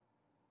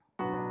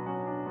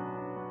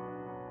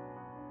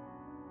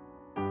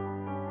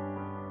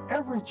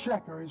Every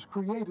checker is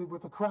created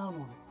with a crown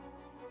on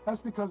it.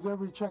 That's because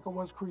every checker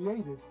was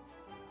created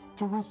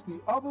to reach the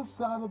other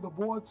side of the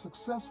board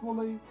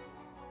successfully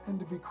and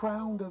to be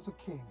crowned as a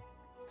king.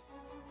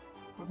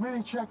 But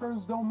many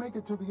checkers don't make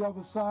it to the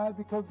other side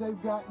because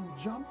they've gotten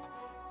jumped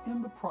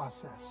in the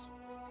process.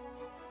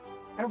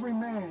 Every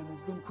man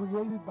has been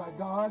created by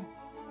God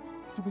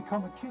to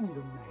become a kingdom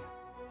man.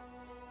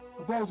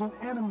 But there's an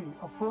enemy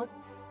afoot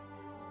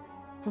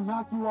to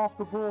knock you off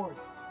the board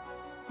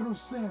through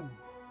sin,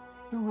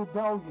 through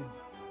rebellion,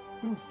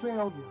 through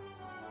failure,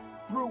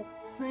 through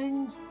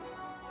things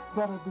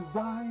that are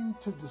designed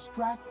to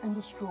distract and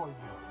destroy you.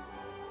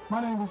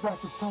 My name is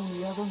Dr.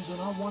 Tony Evans,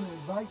 and I want to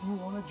invite you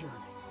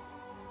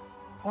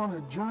on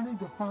a journey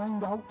to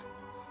find out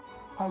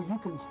how you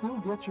can still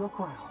get your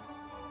crown.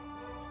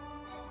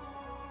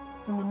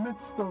 In the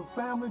midst of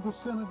family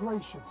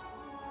disintegration,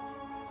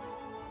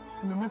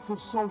 in the midst of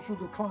social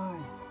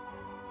decline,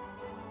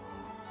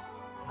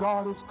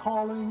 God is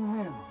calling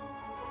men.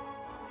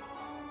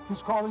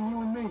 He's calling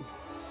you and me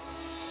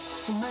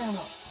to man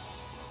up,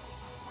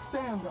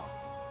 stand up,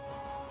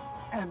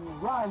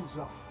 and rise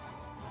up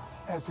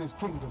as his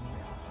kingdom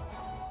men.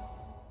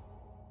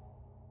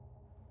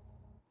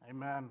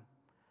 Amen.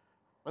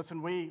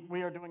 Listen, we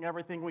are doing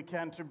everything we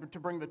can to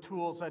bring the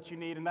tools that you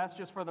need, and that's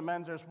just for the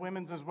men's. There's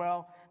women's as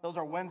well. Those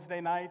are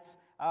Wednesday nights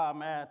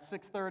at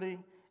 6:30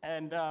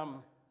 and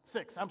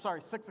 6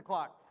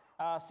 o'clock.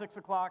 6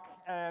 o'clock,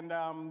 and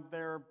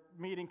they're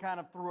meeting kind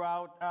of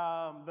throughout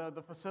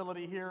the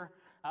facility here.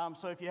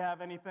 So if you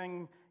have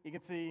anything, you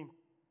can see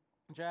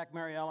Jack,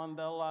 Mary Ellen,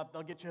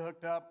 they'll get you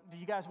hooked up. Do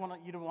you guys want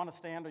to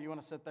stand or you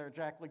want to sit there?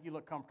 Jack, look, you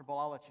look comfortable.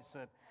 I'll let you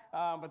sit.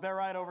 But they're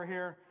right over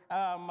here.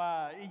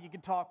 You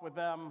can talk with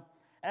them.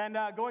 And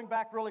going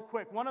back really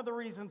quick, one of the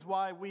reasons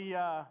why we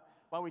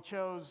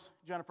chose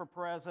Jennifer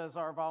Perez as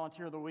our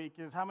volunteer of the week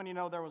is how many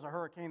know there was a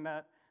hurricane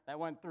that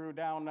went through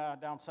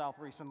down south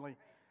recently?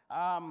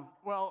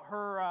 Well,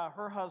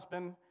 her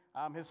husband,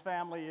 his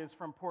family is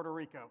from Puerto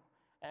Rico,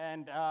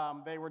 and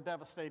they were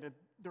devastated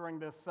during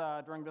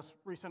this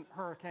recent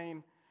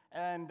hurricane.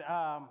 And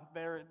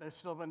there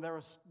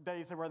was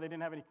days where they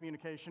didn't have any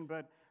communication,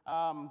 but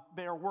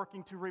they are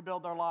working to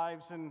rebuild their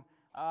lives. And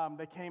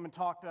they came and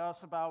talked to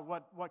us about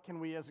what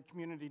can we as a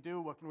community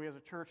do, what can we as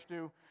a church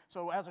do.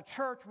 So as a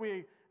church,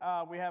 we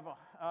have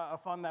a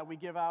fund that we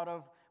give out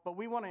of, but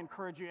we want to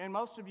encourage you. And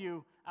most of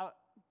you,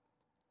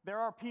 there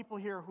are people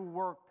here who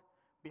work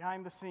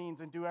behind the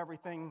scenes and do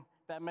everything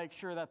that makes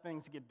sure that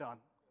things get done.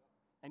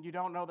 And you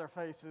don't know their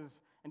faces.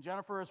 And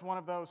Jennifer is one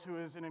of those who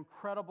is an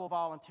incredible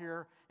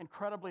volunteer,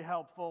 incredibly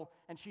helpful,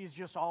 and she's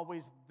just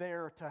always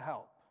there to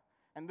help.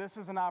 And this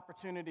is an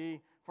opportunity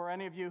for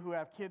any of you who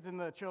have kids in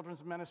the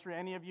children's ministry,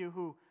 any of you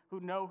who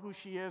know who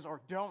she is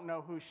or don't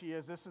know who she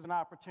is, this is an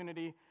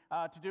opportunity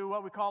to do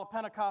what we call a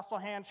Pentecostal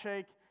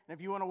handshake. And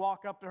if you want to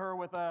walk up to her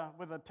with a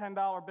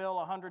 $10 bill,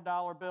 a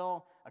 $100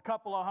 bill, a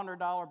couple of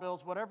 $100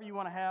 bills, whatever you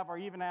want to have, or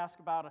even ask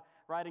about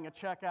writing a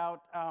check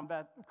out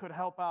that could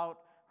help out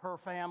her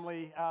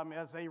family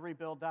as they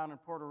rebuild down in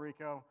Puerto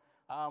Rico,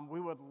 we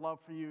would love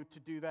for you to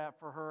do that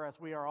for her, as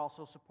we are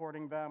also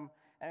supporting them.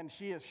 And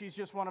she's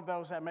just one of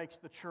those that makes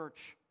the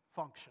church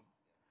function.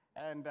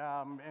 And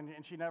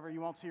she never,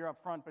 you won't see her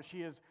up front, but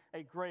she is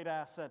a great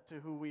asset to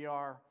who we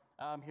are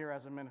here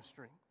as a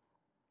ministry.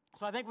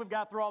 So I think we've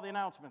got through all the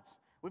announcements.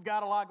 We've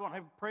got a lot going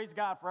on. Praise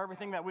God for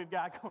everything that we've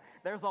got going.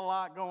 There's a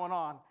lot going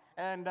on.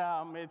 And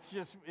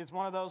it's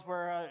one of those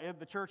where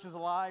the church is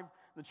alive.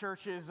 The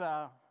church is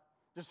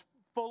just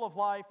full of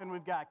life, and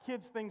we've got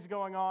kids' things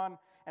going on,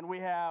 and we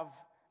have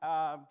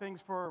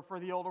things for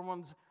the older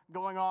ones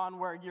going on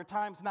where your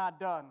time's not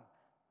done,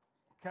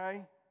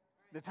 okay?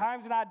 The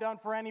time's not done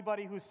for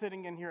anybody who's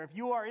sitting in here. If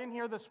you are in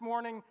here this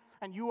morning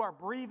and you are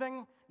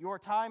breathing, your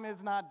time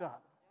is not done.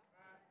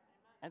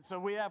 And so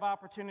we have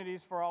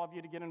opportunities for all of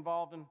you to get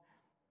involved. And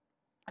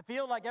I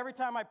feel like every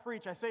time I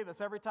preach, I say this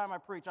every time I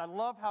preach, I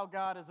love how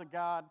God is a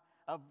God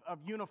of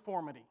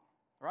uniformity,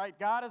 right?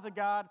 God is a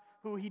God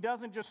who he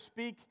doesn't just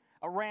speak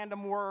a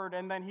random word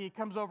and then he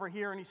comes over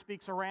here and he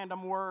speaks a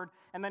random word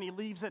and then he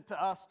leaves it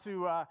to us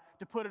to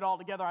put it all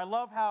together. I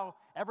love how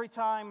every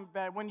time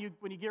that when you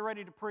get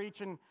ready to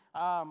preach and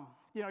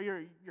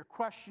you're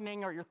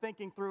questioning or you're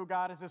thinking through,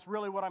 God, is this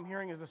really what I'm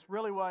hearing? Is this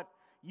really what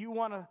you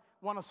want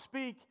to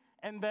speak?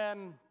 And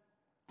then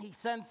he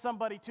sends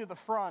somebody to the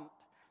front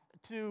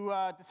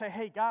to say,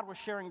 hey, God was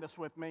sharing this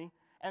with me.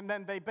 And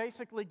then they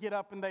basically get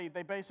up and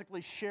they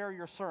basically share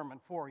your sermon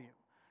for you.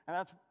 And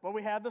that's what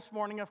we had this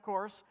morning, of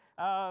course,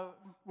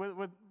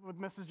 with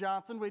Mrs.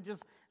 Johnson.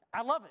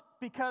 I love it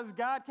because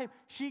God came.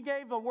 She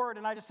gave the word,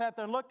 and I just sat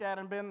there and looked at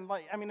it and been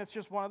like, it's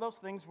just one of those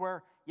things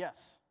where,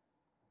 yes,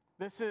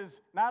 this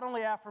is not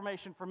only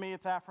affirmation for me,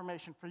 it's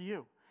affirmation for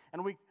you.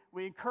 And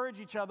we encourage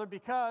each other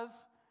because,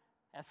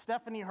 as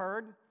Stephanie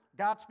heard,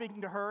 God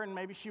speaking to her, and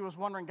maybe she was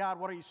wondering, God,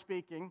 what are you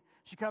speaking?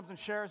 She comes and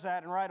shares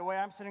that, and right away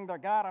I'm sitting there,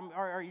 God,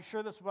 are you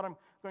sure this is what I'm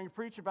going to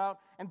preach about?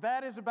 And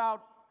that is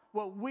about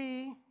what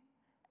we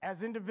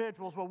as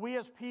individuals, what we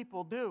as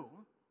people do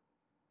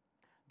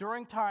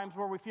during times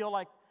where we feel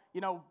like,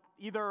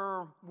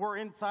 either we're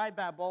inside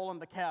that bowl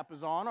and the cap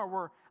is on, or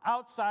we're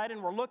outside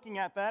and we're looking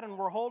at that and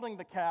we're holding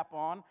the cap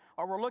on,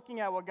 or we're looking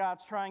at what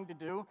God's trying to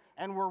do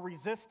and we're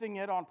resisting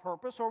it on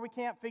purpose, or we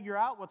can't figure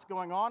out what's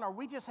going on, or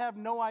we just have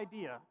no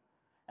idea.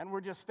 And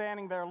we're just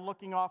standing there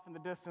looking off in the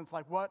distance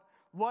like, what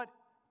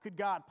could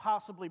God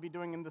possibly be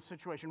doing in this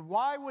situation?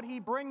 Why would he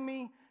bring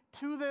me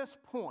to this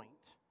point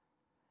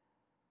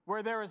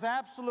where there is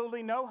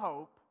absolutely no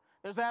hope,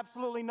 there's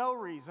absolutely no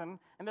reason,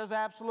 and there's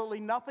absolutely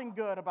nothing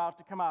good about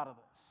to come out of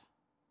this?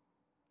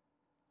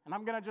 And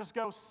I'm going to just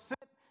go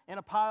sit in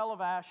a pile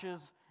of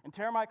ashes and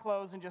tear my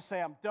clothes and just say,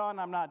 I'm done,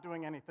 I'm not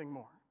doing anything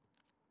more.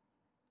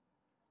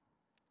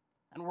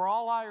 And we're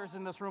all liars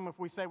in this room if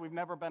we say we've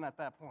never been at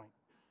that point.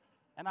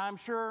 And I'm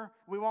sure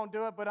we won't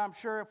do it, but I'm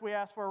sure if we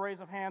ask for a raise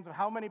of hands of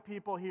how many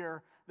people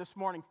here this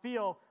morning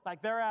feel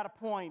like they're at a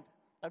point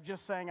of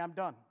just saying, I'm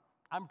done,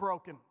 I'm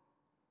broken,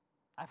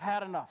 I've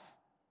had enough.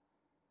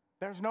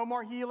 There's no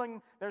more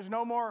healing. There's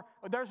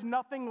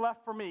nothing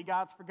left for me.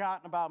 God's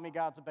forgotten about me.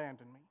 God's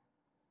abandoned me.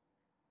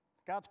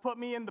 God's put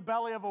me in the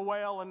belly of a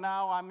whale, and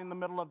now I'm in the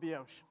middle of the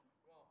ocean.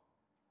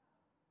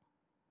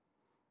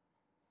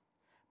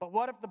 But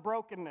what if the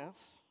brokenness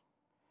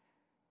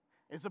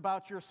is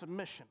about your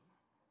submission?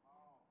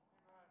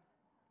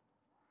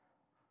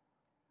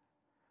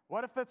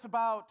 What if it's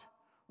about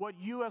what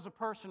you as a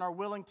person are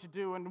willing to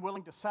do and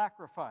willing to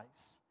sacrifice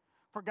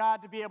for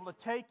God to be able to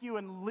take you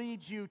and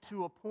lead you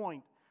to a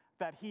point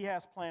that he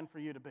has planned for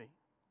you to be?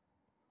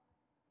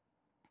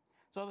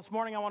 So this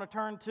morning I want to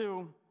turn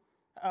to,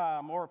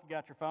 or if you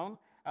got your phone,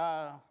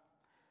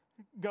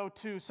 go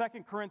to 2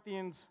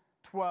 Corinthians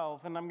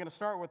 12, and I'm going to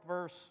start with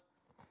verse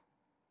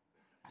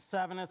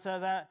 7. It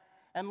says,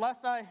 and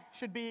lest I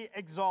should be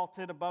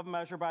exalted above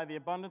measure by the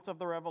abundance of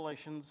the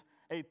revelations,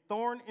 a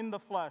thorn in the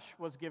flesh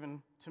was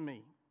given to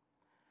me,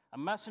 a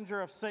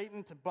messenger of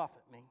Satan to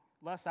buffet me,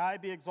 lest I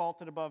be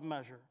exalted above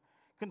measure.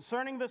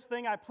 Concerning this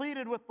thing, I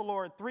pleaded with the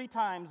Lord 3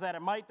 times that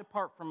it might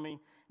depart from me.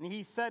 And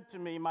he said to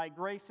me, my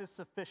grace is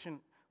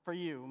sufficient for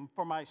you,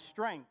 for my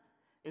strength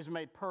is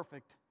made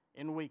perfect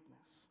in weakness.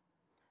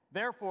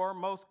 Therefore,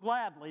 most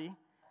gladly,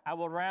 I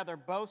will rather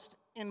boast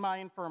in my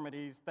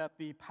infirmities, that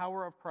the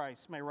power of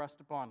Christ may rest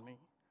upon me.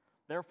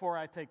 Therefore,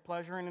 I take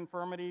pleasure in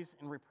infirmities,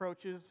 in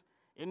reproaches,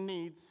 in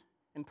needs,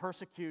 in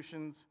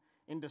persecutions,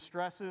 in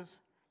distresses,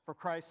 for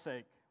Christ's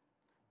sake.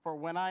 For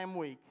when I am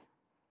weak,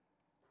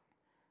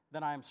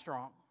 then I am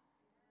strong.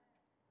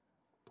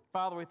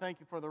 Father, we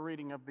thank you for the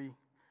reading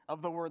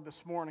of the word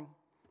this morning.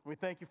 We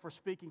thank you for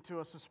speaking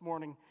to us this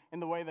morning in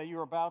the way that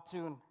you're about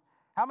to. And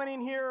how many in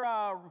here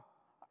are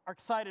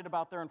excited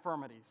about their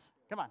infirmities?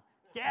 Come on.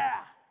 Yeah.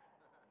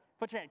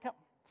 Put your hand. Come.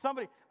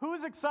 Somebody.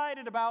 Who's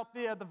excited about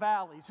the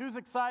valleys? Who's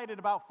excited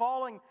about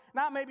falling,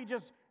 not maybe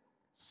just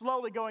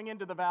slowly going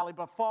into the valley,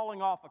 but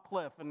falling off a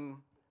cliff and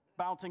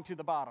bouncing to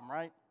the bottom,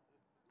 right?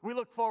 We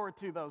look forward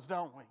to those,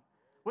 don't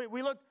we?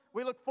 We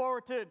look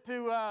forward to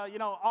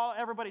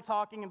everybody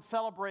talking and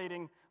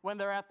celebrating when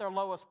they're at their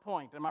lowest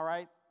point. Am I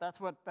right? That's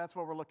what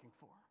we're looking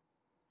for.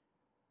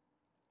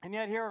 And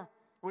yet here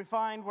we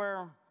find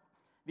where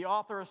the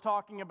author is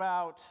talking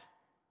about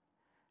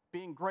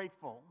being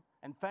grateful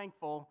and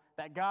thankful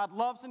that God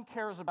loves and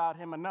cares about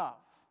him enough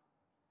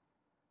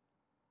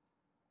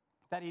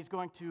that he's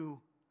going to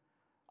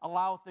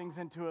allow things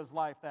into his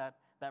life that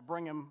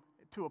bring him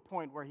to a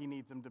point where he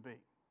needs him to be.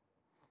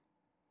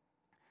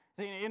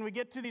 See, and we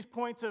get to these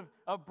points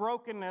of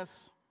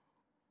brokenness,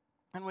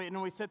 and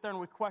we sit there and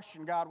we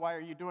question, God, why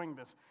are you doing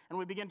this? And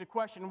we begin to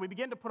question, and we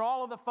begin to put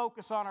all of the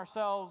focus on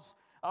ourselves.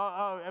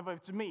 If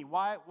it's me,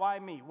 why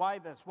me? Why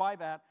this? Why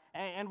that?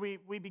 And we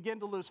begin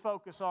to lose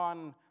focus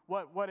on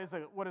what is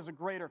a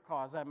greater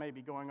cause that may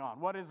be going on.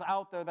 What is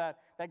out there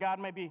that God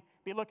may be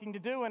looking to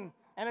do? And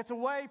it's a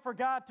way for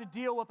God to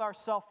deal with our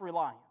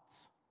self-reliance.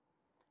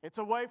 It's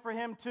a way for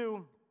him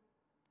to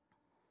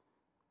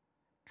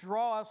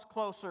draw us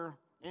closer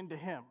into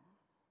him.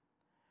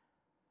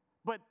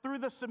 But through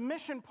the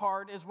submission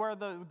part is where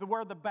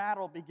the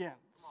battle begins.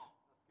 That's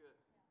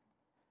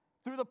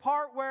good. Through the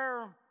part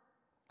where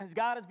as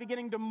God is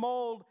beginning to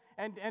mold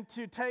and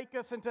to take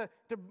us and to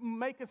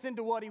make us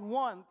into what he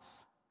wants,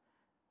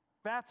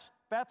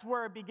 that's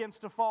where it begins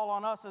to fall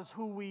on us as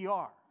who we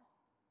are.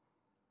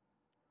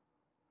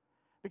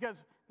 Because,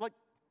 like,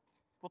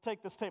 we'll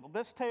take this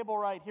table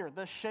right here,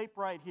 this shape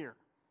right here.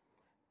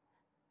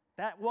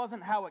 That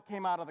wasn't how it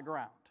came out of the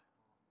ground.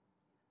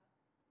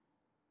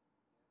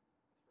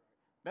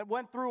 That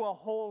went through a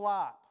whole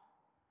lot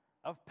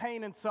of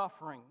pain and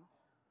suffering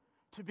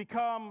to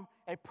become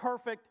a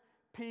perfect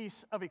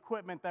piece of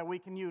equipment that we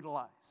can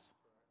utilize.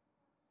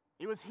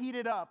 It was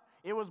heated up,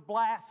 it was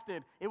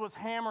blasted, it was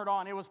hammered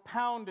on, it was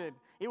pounded,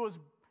 it was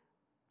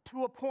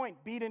to a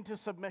point beat into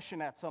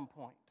submission at some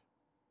point.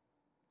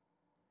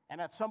 And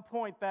at some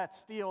point that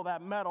steel,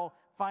 that metal,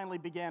 finally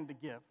began to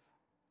give.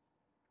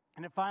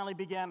 And it finally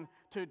began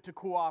to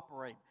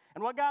cooperate.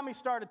 And what got me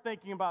started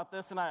thinking about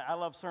this, and I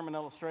love sermon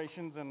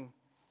illustrations, and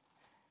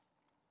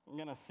I'm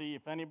going to see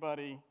if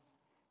anybody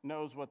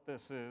knows what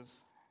this is.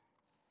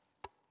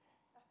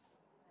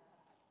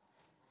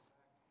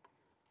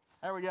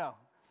 There we go.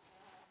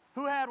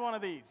 Who had one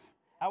of these?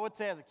 I would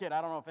say as a kid.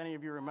 I don't know if any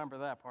of you remember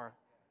that part.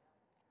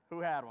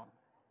 Who had one?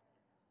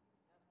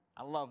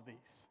 I love these.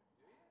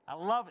 I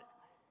love it.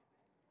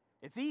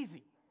 It's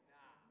easy.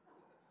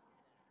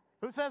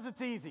 Who says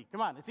it's easy?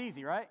 Come on, it's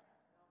easy, right?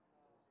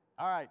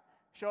 All right,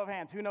 show of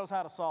hands. Who knows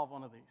how to solve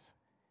one of these?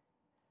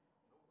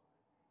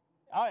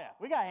 Oh, yeah,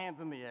 we got hands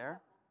in the air.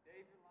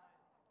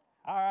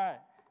 All right.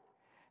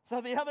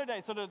 So the other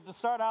day, to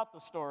start out the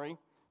story,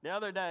 the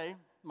other day,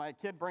 my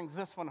kid brings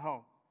this one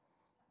home.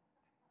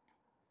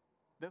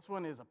 This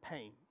one is a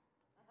pain.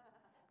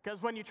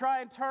 Because when you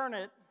try and turn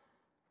it,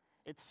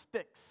 it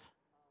sticks.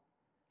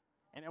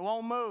 And it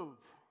won't move.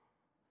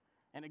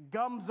 And it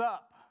gums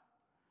up.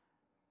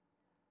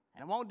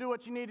 And it won't do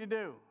what you need to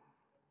do.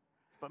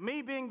 But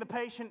me being the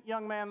patient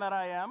young man that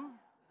I am,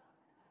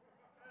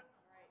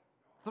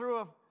 through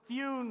a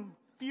few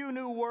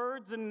new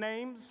words and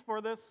names for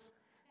this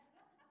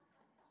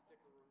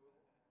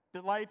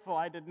delightful,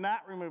 I did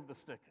not remove the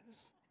stickers.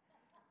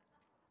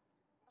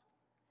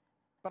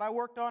 But I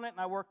worked on it, and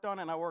I worked on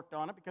it, and I worked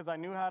on it because I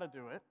knew how to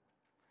do it.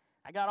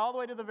 I got all the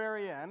way to the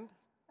very end,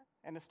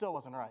 and it still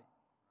wasn't right.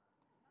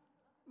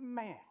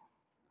 Man.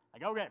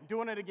 Like, okay, I'm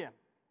doing it again.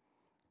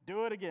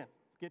 Do it again.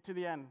 Get to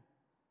the end.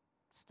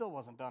 Still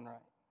wasn't done right.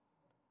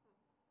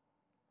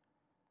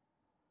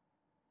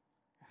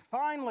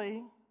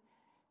 Finally,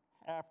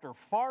 after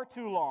far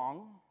too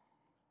long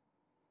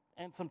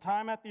and some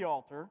time at the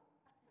altar,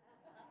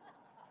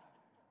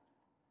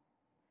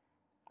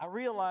 I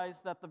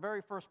realized that the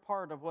very first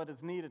part of what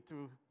is needed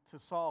to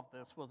solve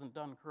this wasn't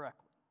done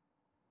correctly.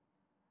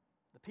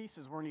 The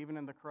pieces weren't even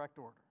in the correct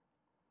order.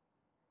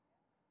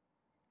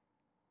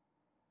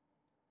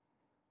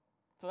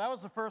 So that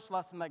was the first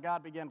lesson that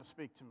God began to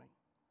speak to me.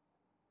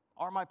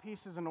 Are my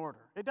pieces in order?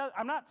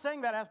 I'm not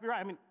saying that has to be right.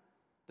 I mean,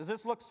 does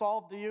this look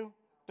solved to you?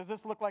 Does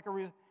this look like a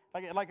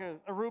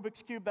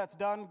Rubik's Cube that's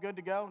done, good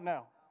to go?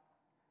 No.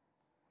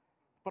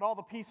 But all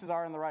the pieces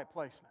are in the right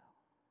place now.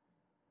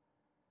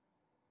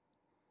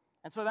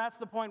 And so that's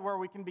the point where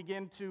we can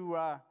begin to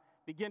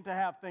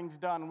have things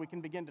done, and we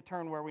can begin to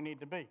turn where we need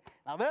to be.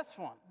 Now this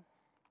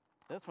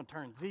one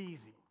turns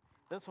easy.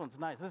 This one's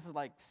nice. This is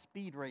like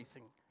speed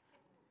racing.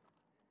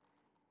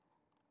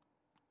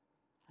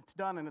 It's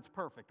done and it's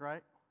perfect,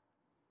 right?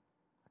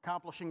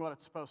 Accomplishing what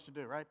it's supposed to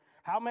do, right?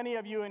 How many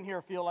of you in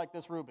here feel like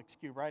this Rubik's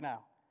Cube right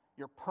now?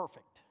 You're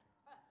perfect.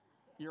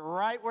 You're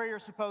right where you're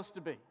supposed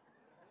to be.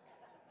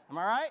 Am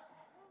I right?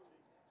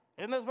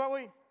 Isn't this what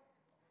we...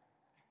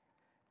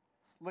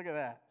 Look at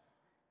that,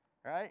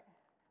 right?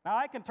 Now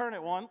I can turn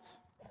it once.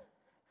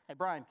 Hey,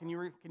 Brian, can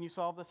you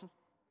solve this one?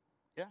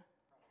 Yeah?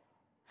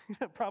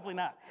 Probably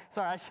not.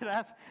 Sorry, I should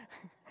ask.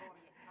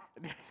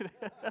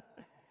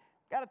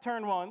 Got to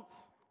turn once.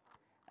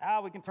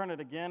 We can turn it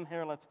again.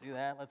 Here, let's do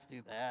that. Let's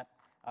do that.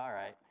 All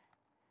right.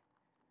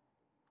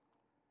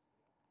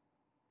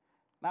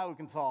 Now we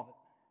can solve it.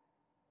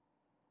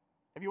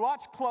 If you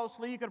watch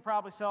closely, you could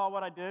probably saw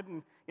what I did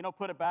and,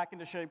 put it back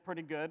into shape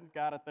pretty good.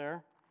 Got it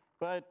there.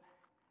 But,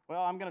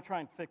 well, I'm going to try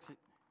and fix it.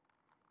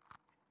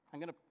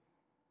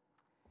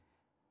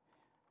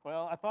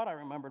 I thought I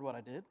remembered what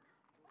I did.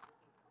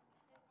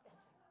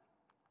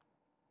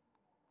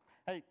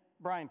 Hey,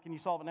 Brian, can you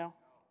solve it now?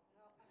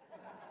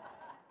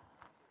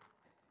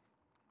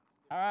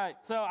 All right,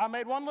 so I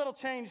made one little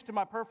change to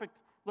my perfect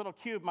little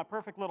cube, my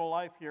perfect little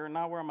life here, and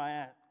now where am I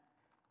at?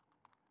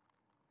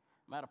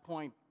 I'm at a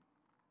point.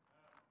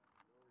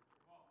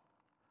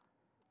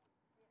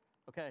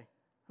 Okay,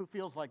 who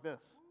feels like this?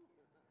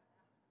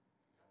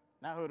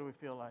 Now who do we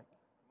feel like?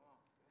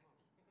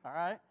 All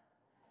right?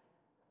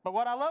 But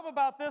what I love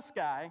about this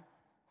guy,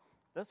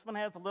 this one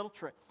has a little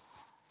trick.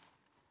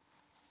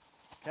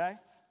 Okay?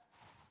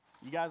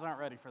 You guys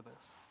aren't ready for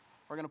this.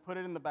 We're going to put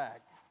it in the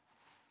bag.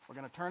 We're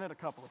going to turn it a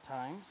couple of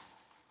times.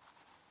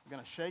 We're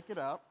going to shake it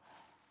up.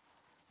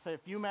 Say a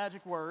few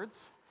magic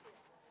words.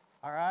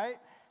 All right?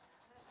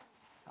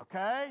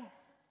 Okay?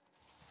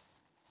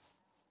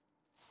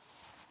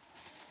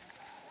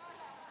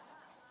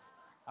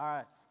 All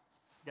right.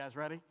 You guys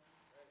ready?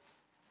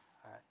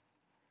 All right.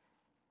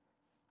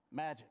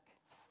 Magic.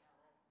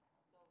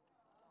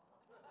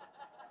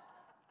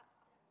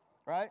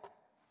 Right?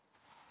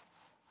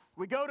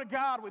 We go to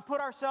God. We put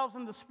ourselves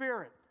in the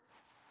Spirit.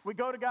 We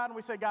go to God and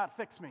we say, God,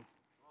 fix me.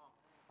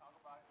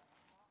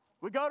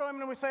 We go to Him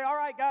and we say, all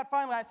right, God,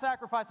 finally, I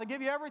sacrifice. I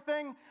give you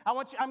everything. I'm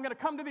going to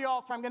come to the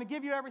altar. I'm going to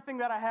give you everything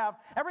that I have.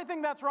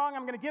 Everything that's wrong,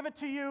 I'm going to give it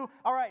to you.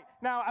 All right,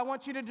 now I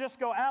want you to just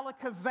go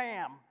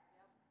alakazam.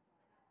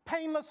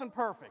 Painless and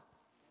perfect.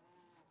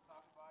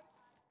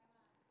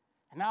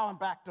 And now I'm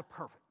back to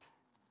perfect.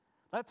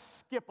 Let's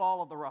skip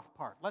all of the rough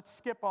part. Let's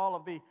skip all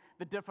of the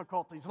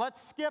difficulties.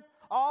 Let's skip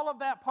all of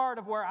that part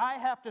of where I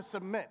have to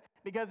submit.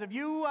 Because if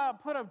you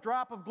put a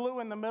drop of glue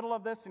in the middle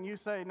of this and you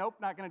say, nope,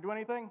 not going to do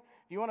anything,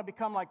 if you want to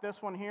become like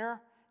this one here,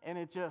 and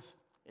it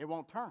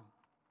won't turn.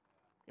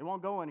 It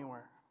won't go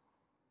anywhere.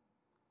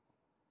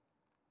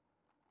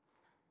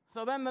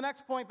 So then the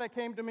next point that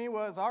came to me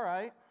was, all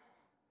right,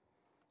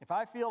 if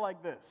I feel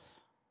like this,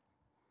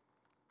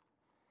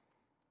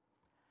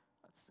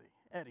 let's see.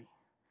 Eddie,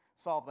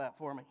 solve that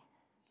for me.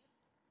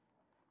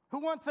 Who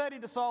wants Eddie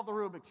to solve the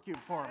Rubik's Cube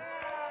for him?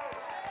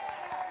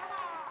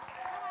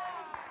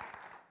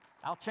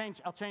 I'll change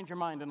your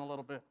mind in a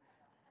little bit.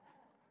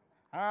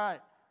 All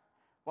right,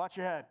 watch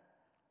your head.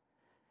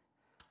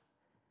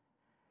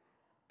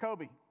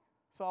 Kobe,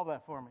 solve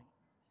that for me.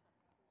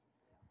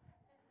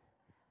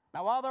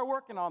 Now, while they're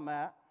working on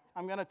that,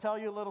 I'm going to tell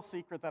you a little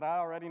secret that I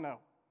already know.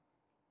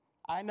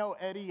 I know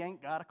Eddie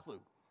ain't got a clue.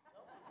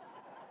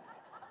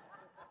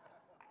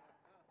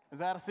 Is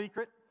that a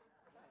secret?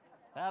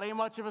 That ain't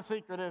much of a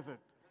secret, is it?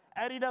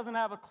 Eddie doesn't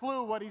have a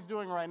clue what he's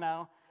doing right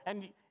now.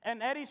 And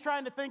Eddie's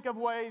trying to think of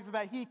ways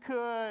that he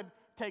could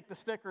take the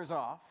stickers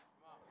off.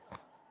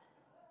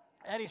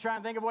 Eddie's trying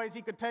to think of ways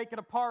he could take it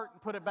apart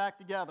and put it back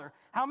together.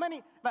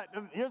 But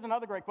here's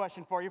another great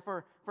question for you,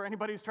 for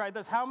anybody who's tried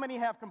this. How many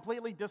have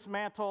completely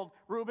dismantled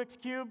Rubik's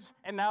Cubes,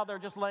 and now they're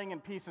just laying in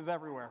pieces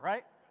everywhere,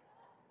 right?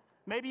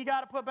 Maybe you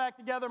got to put back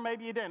together,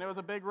 maybe you didn't. It was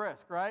a big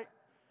risk, right?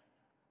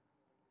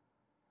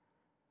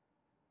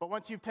 But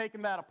once you've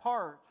taken that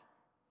apart,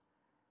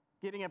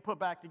 getting it put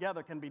back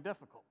together can be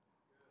difficult.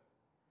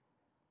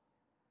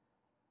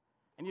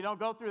 And you don't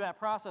go through that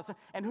process.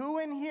 And who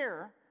in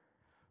here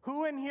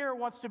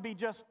wants to be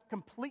just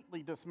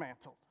completely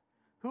dismantled?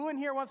 Who in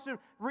here wants to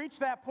reach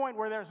that point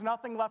where there's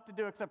nothing left to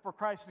do except for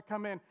Christ to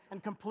come in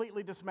and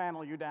completely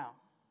dismantle you down?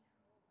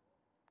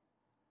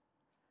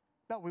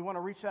 No, we want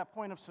to reach that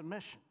point of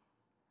submission.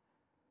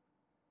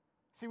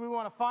 See, we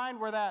want to find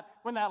when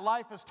that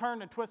life is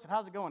turned and twisted.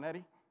 How's it going,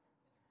 Eddie?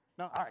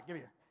 No? All right, give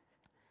me here.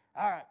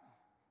 All right.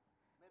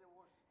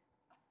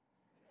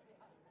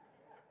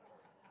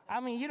 I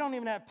mean, you don't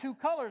even have two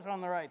colors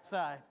on the right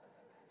side.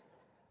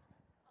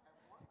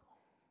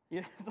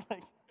 Yeah, it's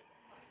like,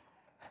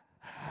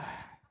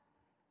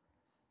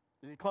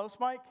 is he close,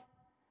 Mike?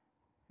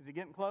 Is he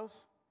getting close?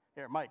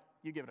 Here, Mike,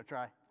 you give it a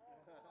try.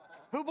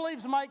 Who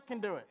believes Mike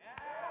can do it?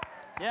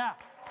 Yeah.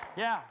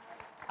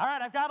 All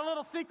right, I've got a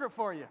little secret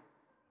for you.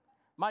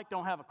 Mike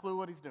don't have a clue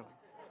what he's doing.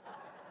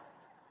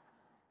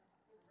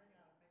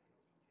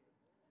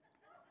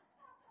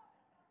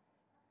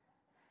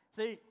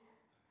 See,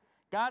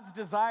 God's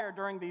desire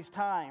during these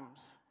times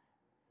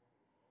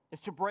is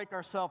to break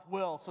our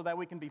self-will so that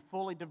we can be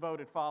fully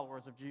devoted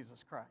followers of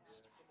Jesus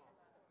Christ.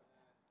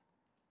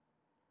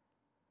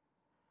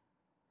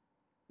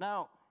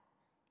 Now,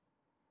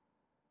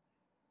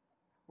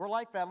 we're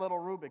like that little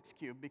Rubik's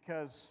Cube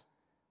because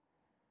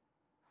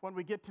when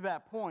we get to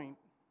that point,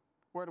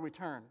 where do we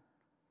turn?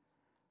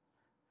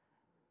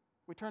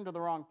 We turn to the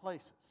wrong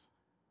places.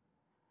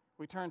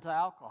 We turn to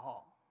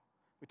alcohol.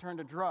 We turn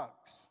to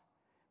drugs.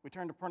 We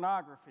turn to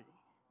pornography.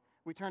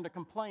 We turn to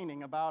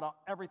complaining about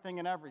everything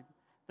and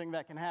everything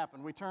that can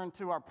happen. We turn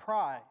to our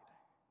pride.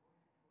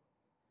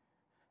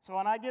 So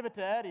when I give it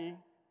to Eddie,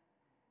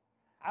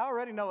 I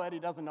already know Eddie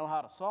doesn't know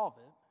how to solve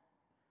it,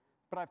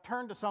 but I've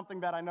turned to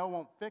something that I know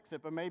won't fix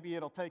it, but maybe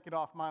it'll take it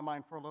off my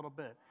mind for a little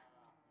bit.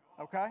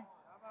 Okay?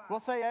 We'll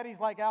say Eddie's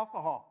like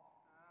alcohol.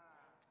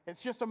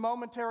 It's just a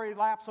momentary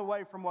lapse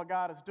away from what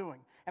God is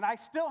doing. And I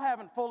still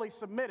haven't fully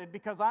submitted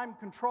because I'm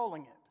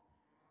controlling it.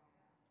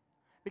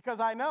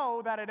 Because I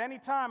know that at any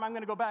time I'm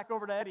going to go back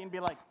over to Eddie and be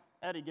like,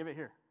 Eddie, give it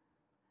here.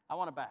 I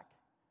want it back.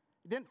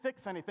 You didn't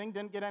fix anything,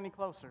 didn't get any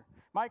closer.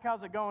 Mike,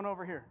 how's it going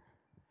over here?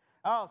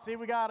 Oh, see,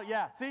 we got it.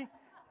 Yeah, see?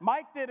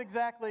 Mike did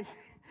exactly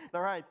the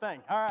right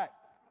thing. All right.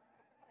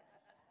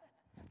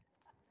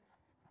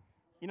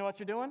 You know what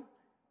you're doing?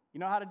 You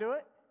know how to do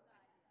it?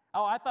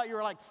 Oh, I thought you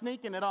were like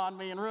sneaking it on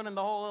me and ruining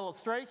the whole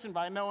illustration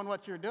by knowing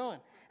what you're doing.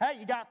 Hey,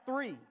 you got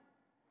three.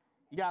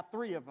 You got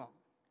three of them.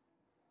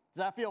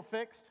 Does that feel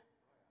fixed?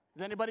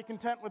 Is anybody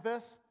content with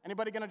this?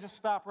 Anybody going to just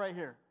stop right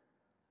here?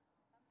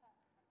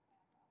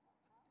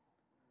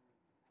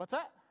 What's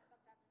that?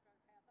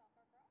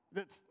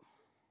 That's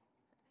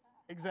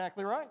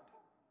exactly right.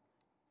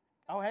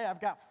 Oh, hey, I've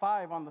got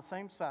 5 on the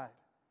same side.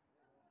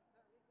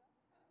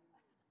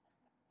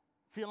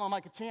 Feeling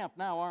like a champ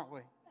now, aren't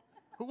we?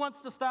 Who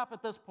wants to stop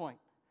at this point?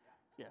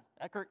 Yeah,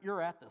 Eckert,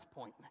 you're at this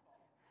point.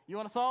 You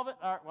want to solve it?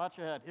 All right, watch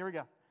your head. Here we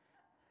go.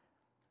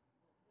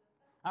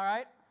 All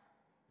right.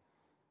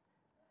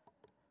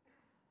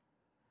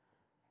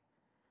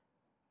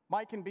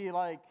 Mike can be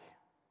like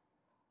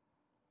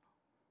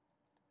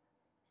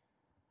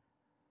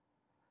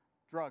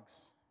drugs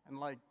and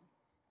like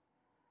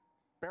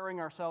burying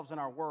ourselves in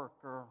our work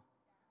or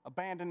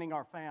abandoning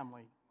our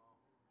family.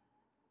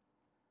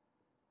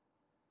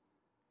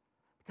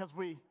 Because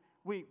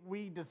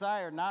we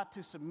desire not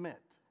to submit.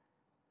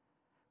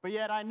 But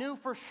yet I knew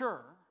for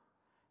sure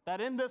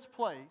that in this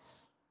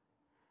place,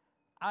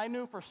 I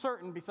knew for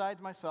certain,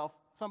 besides myself,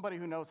 somebody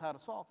who knows how to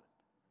solve it.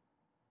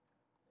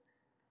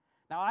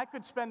 Now, I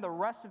could spend the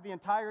rest of the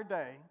entire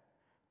day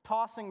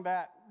tossing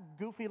that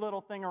goofy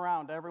little thing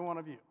around to every one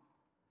of you.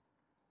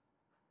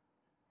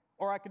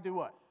 Or I could do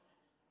what?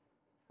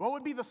 What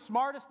would be the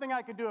smartest thing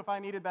I could do if I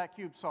needed that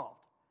cube solved?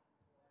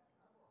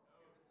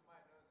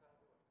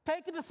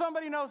 Take it to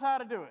somebody who knows how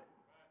to do it.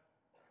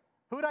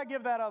 Who'd I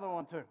give that other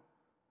one to?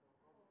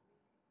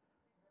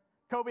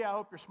 Kobe, I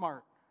hope you're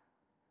smart.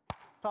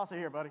 Toss it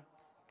here, buddy.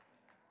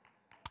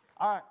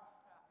 All right.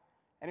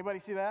 Anybody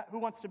see that? Who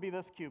wants to be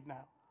this cube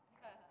now?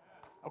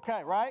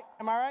 Okay, right?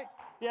 Am I right?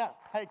 Yeah.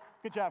 Hey,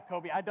 good job,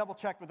 Kobe. I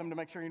double-checked with him to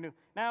make sure you knew.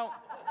 Now,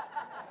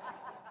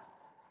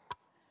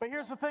 but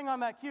here's the thing on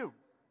that cube.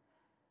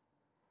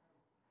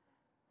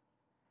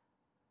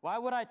 Why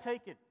would I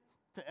take it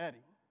to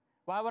Eddie?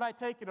 Why would I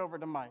take it over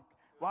to Mike?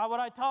 Why would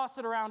I toss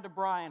it around to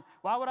Brian?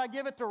 Why would I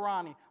give it to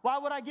Ronnie? Why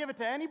would I give it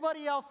to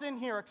anybody else in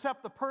here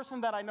except the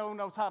person that I know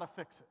knows how to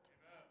fix it?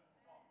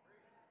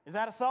 Is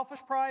that a selfish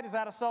pride? Is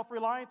that a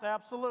self-reliance?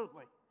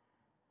 Absolutely.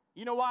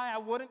 You know why I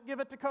wouldn't give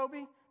it to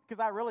Kobe? Because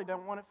I really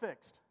don't want it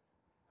fixed.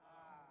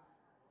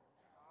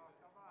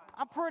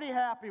 I'm pretty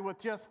happy with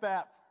just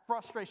that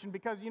frustration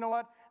because you know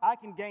what? I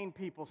can gain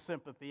people's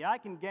sympathy. I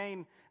can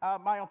gain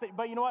my own thing.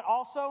 But you know what?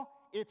 Also,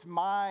 it's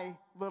my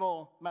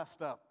little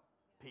messed up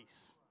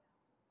piece.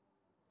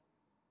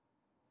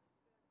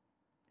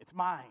 It's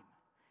mine.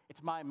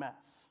 It's my mess.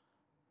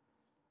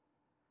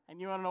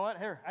 And you want to know what?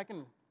 Here, we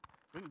can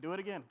do it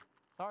again.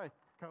 Sorry,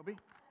 Kobe.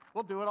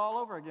 We'll do it all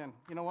over again.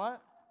 You know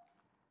what?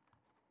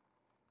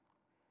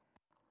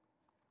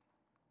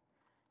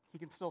 He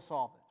can still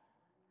solve it.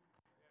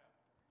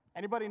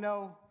 Anybody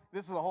know,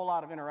 this is a whole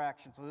lot of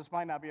interaction, so this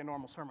might not be a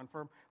normal sermon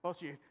for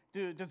most of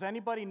you. Does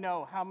anybody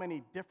know how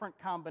many different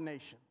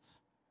combinations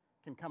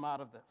can come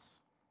out of this?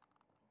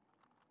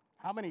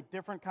 How many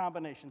different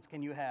combinations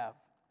can you have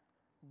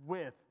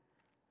with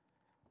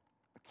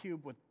a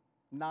cube with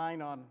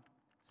 9 on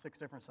 6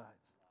 different sides?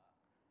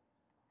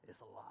 It's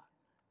a lot.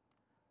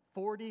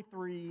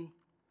 43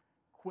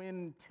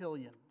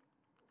 quintillion.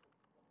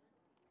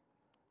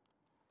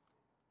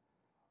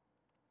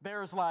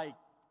 There's like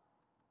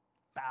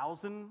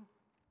 1,000,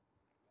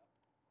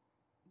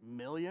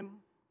 million,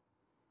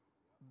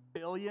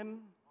 billion,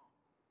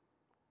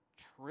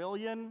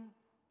 trillion,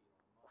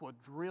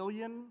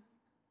 quadrillion,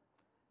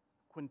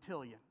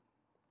 quintillion.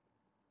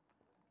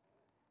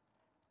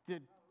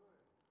 Did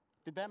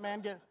that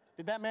man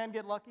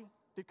get lucky?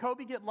 Did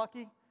Kobe get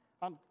lucky?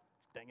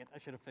 Dang it, I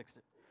should have fixed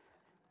it.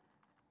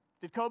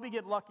 Did Kobe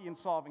get lucky in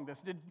solving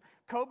this? Did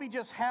Kobe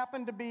just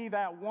happen to be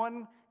that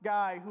one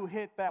guy who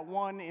hit that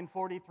 1 in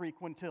 43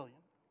 quintillion?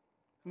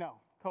 No,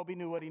 Kobe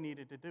knew what he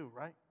needed to do,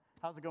 right?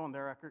 How's it going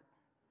there, Eckert?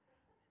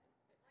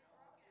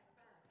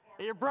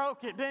 You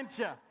broke it, didn't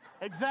you?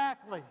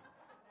 Exactly.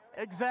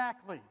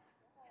 Exactly.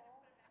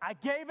 I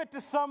gave it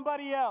to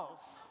somebody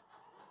else.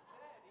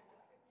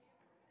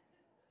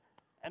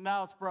 And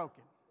now it's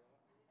broken.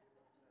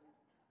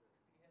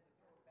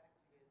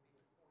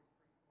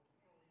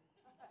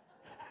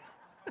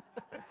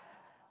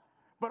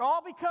 But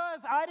all because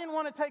I didn't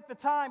want to take the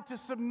time to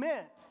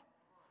submit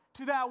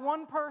to that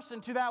one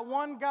person, to that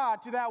one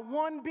God, to that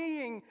one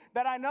being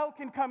that I know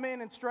can come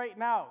in and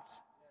straighten out.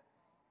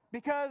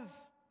 Because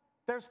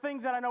there's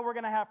things that I know we're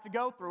going to have to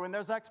go through, and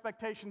there's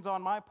expectations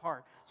on my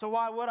part. So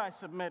why would I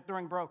submit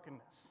during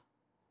brokenness?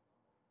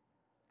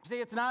 See,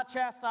 it's not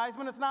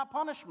chastisement, it's not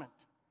punishment.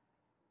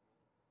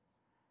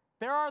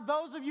 There are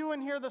those of you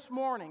in here this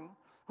morning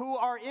who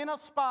are in a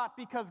spot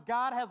because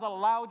God has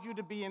allowed you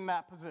to be in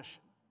that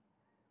position.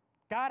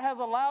 God has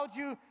allowed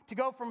you to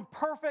go from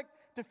perfect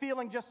to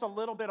feeling just a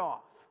little bit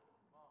off.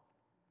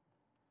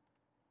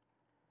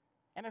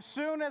 And as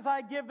soon as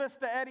I give this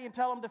to Eddie and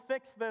tell him to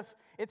fix this,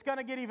 it's going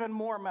to get even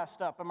more messed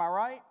up. Am I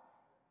right?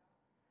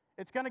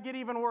 It's going to get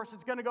even worse.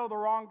 It's going to go the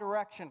wrong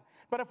direction.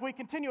 But if we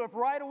continue, if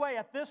right away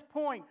at this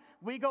point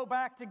we go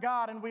back to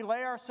God and we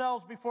lay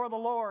ourselves before the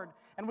Lord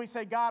and we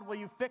say, God, will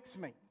you fix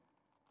me?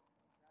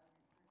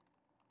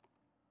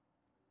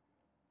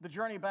 The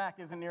journey back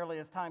isn't nearly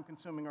as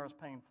time-consuming or as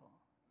painful.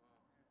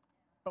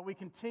 But we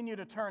continue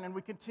to turn, and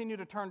we continue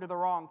to turn to the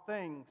wrong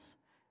things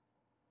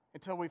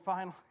until we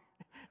finally,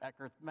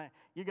 Eckert, man,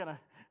 you're going to.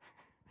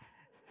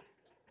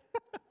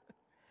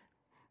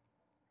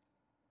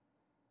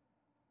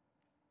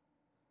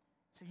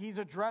 See, he's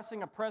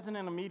addressing a present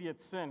and immediate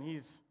sin.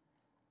 He's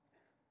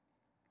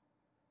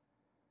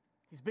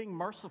being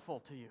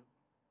merciful to you.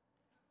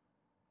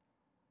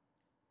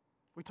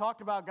 We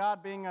talked about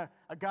God being a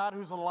God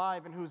who's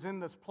alive and who's in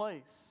this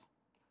place.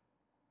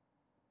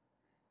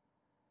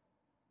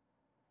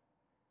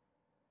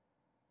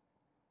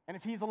 And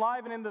if he's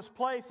alive and in this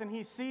place and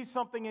he sees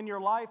something in your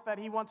life that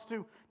he wants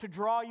to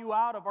draw you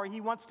out of or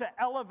he wants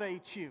to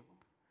elevate you.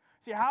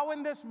 See, how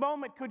in this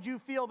moment could you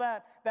feel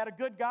that a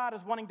good God is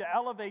wanting to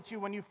elevate you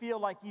when you feel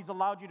like he's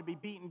allowed you to be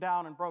beaten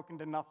down and broken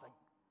to nothing?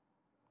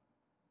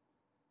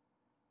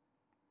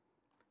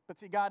 But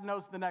see, God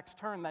knows the next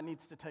turn that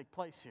needs to take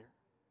place here.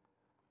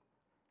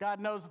 God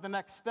knows the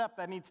next step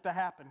that needs to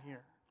happen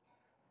here.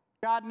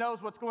 God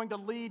knows what's going to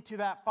lead to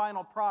that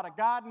final product.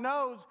 God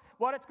knows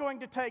what it's going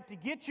to take to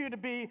get you to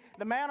be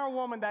the man or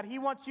woman that he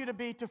wants you to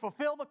be, to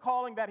fulfill the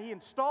calling that he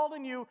installed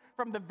in you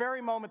from the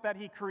very moment that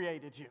he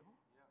created you.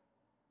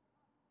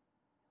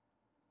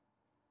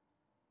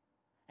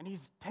 And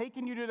he's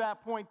taken you to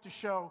that point to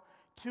show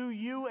to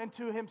you and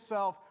to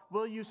himself,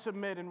 will you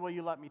submit and will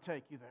you let me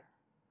take you there?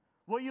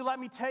 Will you let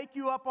me take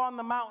you up on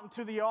the mountain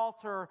to the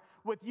altar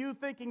with you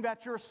thinking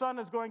that your son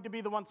is going to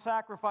be the one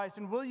sacrificed?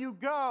 And will you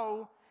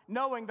go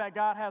knowing that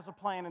God has a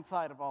plan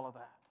inside of all of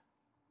that?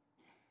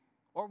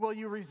 Or will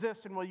you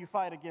resist and will you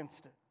fight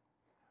against it?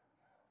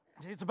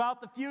 It's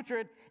about the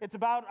future. It's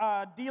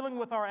about dealing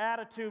with our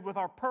attitude, with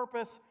our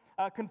purpose,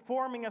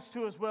 conforming us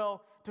to His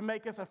will to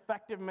make us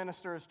effective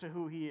ministers to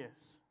who He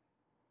is.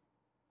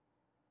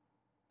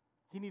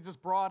 He needs us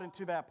brought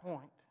into that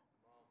point.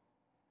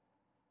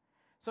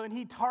 So, and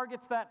He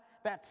targets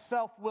that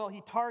self-will.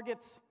 He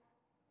targets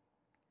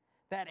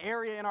that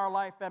area in our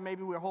life that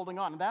maybe we're holding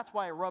on. And that's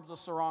why it rubs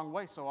us the wrong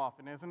way so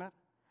often, isn't it?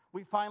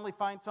 We finally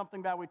find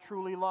something that we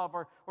truly love,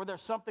 or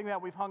there's something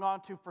that we've hung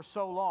on to for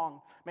so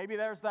long. Maybe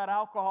there's that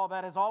alcohol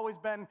that has always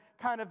been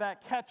kind of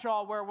that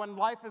catch-all where when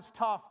life is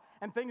tough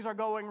and things are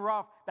going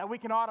rough, that we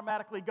can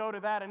automatically go to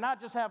that and not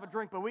just have a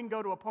drink, but we can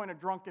go to a point of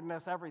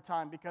drunkenness every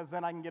time because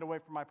then I can get away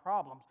from my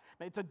problems.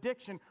 It's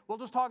addiction. We'll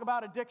just talk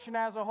about addiction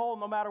as a whole,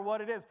 no matter what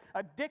it is.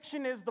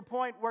 Addiction is the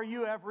point where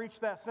you have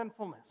reached that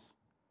sinfulness.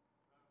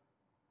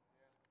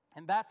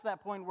 And that's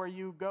that point where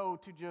you go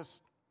to just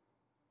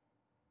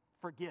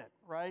forget,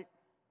 right?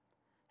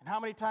 And how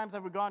many times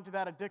have we gone to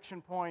that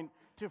addiction point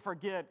to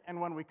forget, and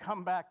when we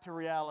come back to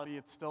reality,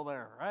 it's still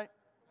there, right?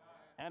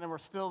 And then we're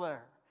still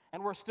there.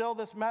 And we're still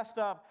this messed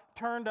up,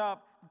 turned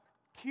up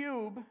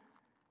cube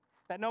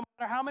that no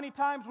matter how many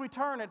times we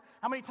turn it,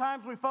 how many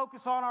times we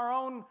focus on our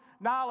own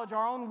knowledge,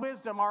 our own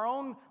wisdom, our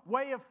own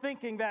way of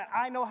thinking that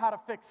I know how to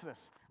fix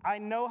this. I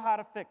know how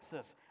to fix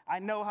this. I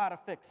know how to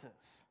fix this.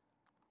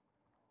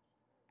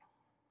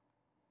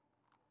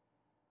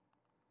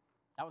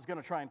 I was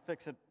going to try and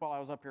fix it while I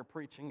was up here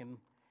preaching, and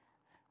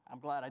I'm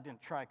glad I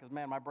didn't try because,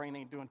 man, my brain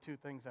ain't doing two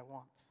things at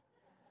once.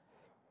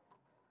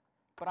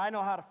 But I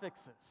know how to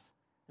fix this.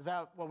 Is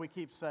that what we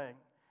keep saying?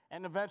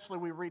 And eventually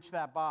we reach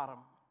that bottom.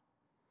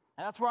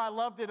 And that's where I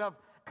loved it of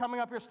coming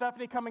up here,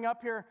 Stephanie coming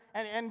up here,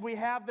 and we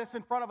have this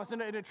in front of us.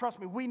 And trust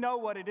me, we know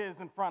what it is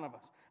in front of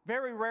us.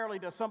 Very rarely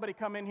does somebody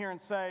come in here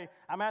and say,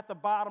 I'm at the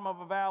bottom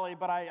of a valley,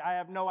 but I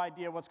have no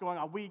idea what's going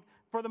on.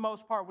 For the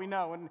most part, we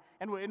know.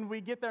 And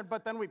we get there,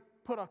 but then we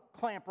put a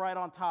clamp right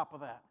on top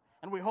of that.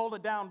 And we hold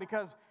it down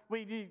because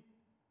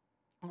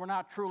we're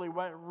not truly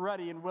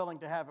ready and willing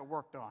to have it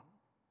worked on.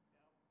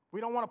 We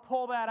don't want to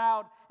pull that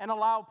out and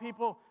allow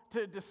people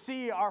to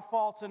see our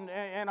faults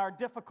and our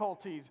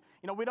difficulties.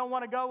 You know, we don't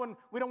want to go and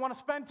we don't want to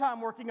spend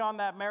time working on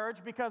that marriage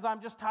because I'm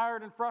just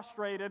tired and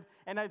frustrated,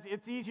 and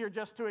it's easier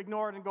just to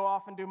ignore it and go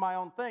off and do my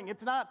own thing.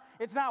 It's not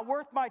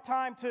worth my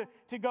time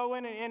to go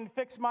in and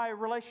fix my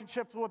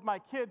relationships with my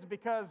kids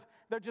because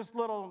they're just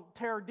little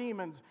terror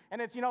demons.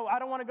 And it's, I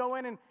don't want to go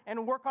in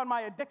and work on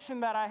my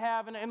addiction that I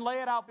have and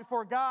lay it out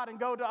before God and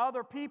go to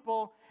other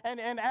people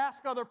and ask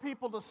other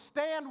people to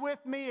stand with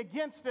me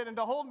against it and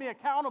to hold me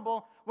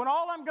accountable when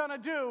all I'm going to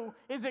do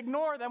is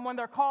ignore them when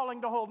they're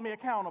calling to hold me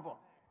accountable.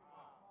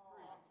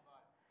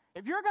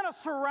 If you're going to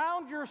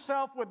surround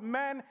yourself with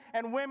men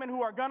and women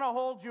who are going to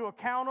hold you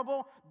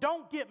accountable,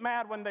 don't get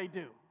mad when they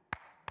do.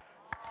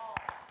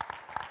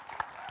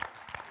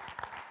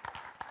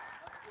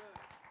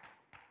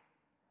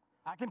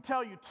 I can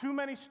tell you too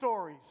many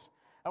stories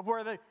of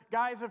where the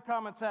guys have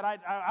come and said,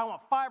 I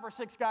want 5 or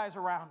 6 guys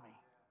around me.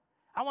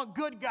 I want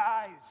good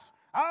guys.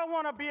 I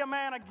want to be a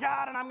man of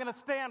God, and I'm going to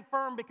stand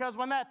firm because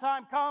when that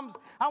time comes,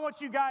 I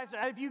want you guys,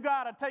 if you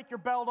got to take your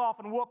belt off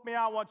and whoop me,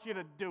 I want you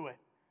to do it.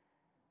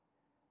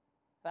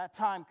 That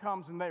time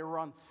comes and they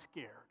run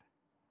scared.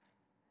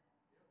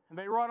 And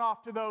they run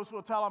off to those who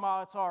will tell them,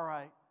 oh, it's all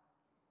right.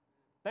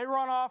 They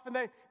run off and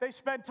they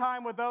spend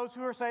time with those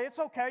who are saying, it's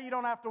okay, you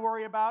don't have to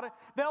worry about it.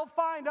 They'll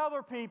find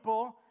other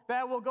people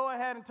that will go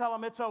ahead and tell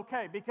them it's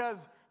okay because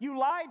you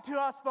lied to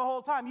us the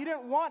whole time. You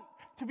didn't want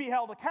to be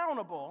held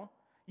accountable.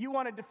 You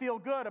wanted to feel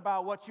good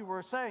about what you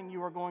were saying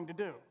you were going to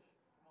do.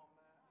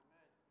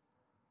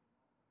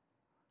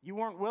 You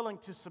weren't willing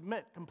to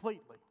submit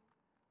completely.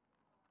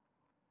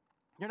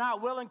 You're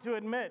not willing to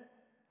admit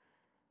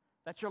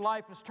that your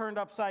life is turned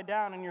upside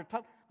down and your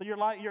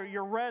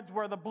red's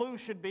where the blue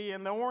should be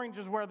and the orange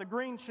is where the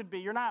green should be.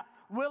 You're not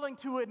willing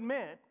to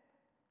admit,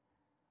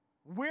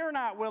 we're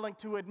not willing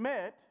to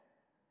admit,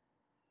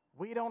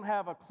 we don't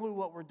have a clue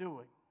what we're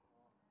doing.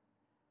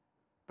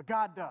 But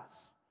God does.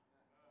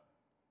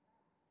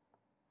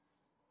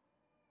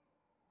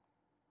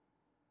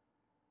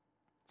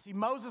 See,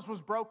 Moses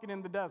was broken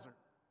in the desert.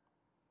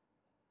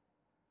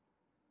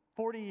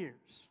 40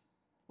 years,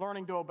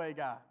 learning to obey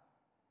God.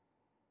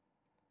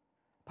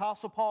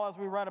 Apostle Paul, as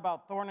we read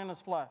about, thorn in his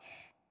flesh.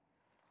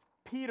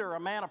 Peter, a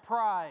man of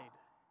pride.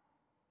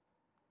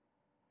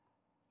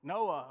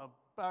 Jonah,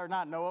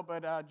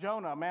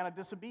 a man of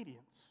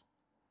disobedience.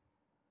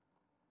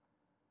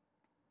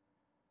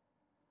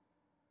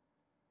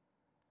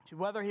 See,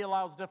 whether he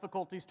allows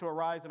difficulties to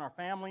arise in our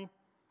family,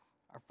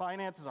 our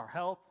finances, our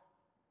health,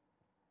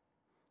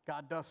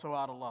 God does so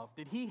out of love.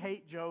 Did he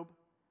hate Job?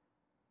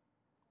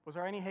 Was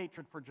there any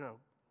hatred for Job?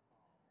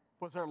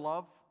 Was there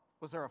love?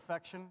 Was there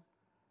affection?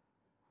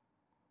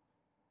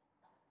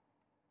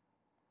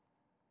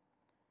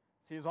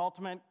 See, his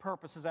ultimate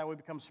purpose is that we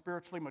become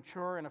spiritually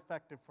mature and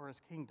effective for his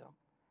kingdom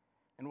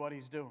and what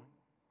he's doing.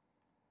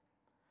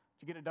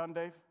 Did you get it done,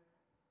 Dave?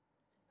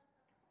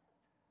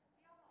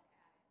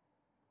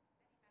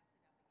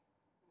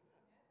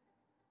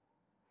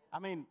 I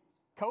mean,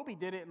 Kobe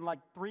did it in like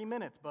 3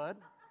 minutes, bud.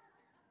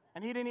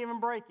 And he didn't even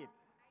break it.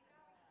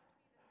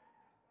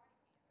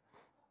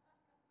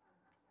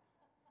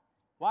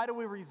 Why do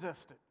we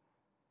resist it?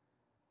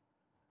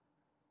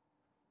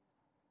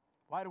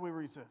 Why do we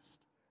resist?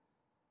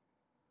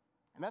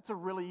 And that's a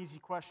really easy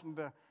question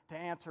to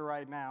answer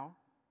right now,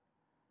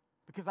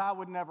 because I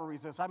would never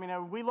resist. I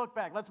mean, we look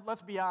back.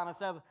 Let's be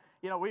honest. As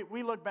you know,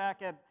 we look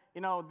back at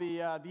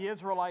the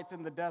Israelites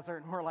in the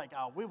desert, and we're like,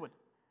 oh, we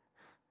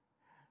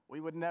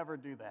would never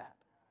do that.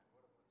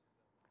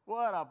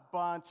 What a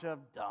bunch of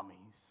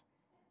dummies,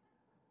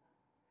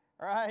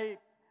 right?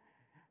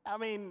 I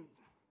mean,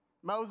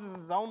 Moses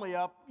is only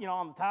up,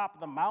 on the top of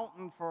the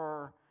mountain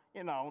for,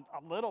 a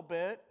little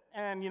bit.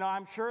 And,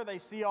 I'm sure they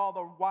see all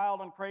the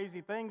wild and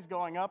crazy things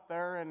going up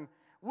there, and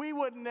we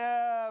would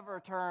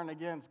never turn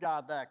against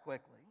God that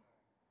quickly.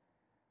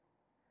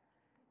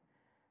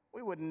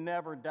 We would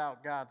never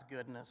doubt God's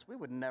goodness. We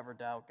would never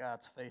doubt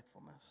God's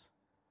faithfulness.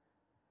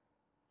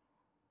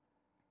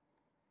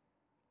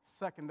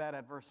 Second, that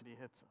adversity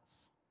hits us.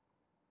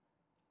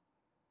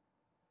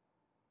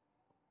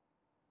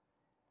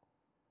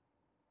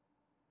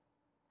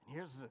 And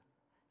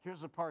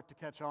here's the part to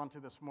catch on to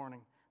this morning.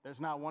 There's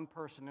not one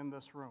person in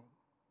this room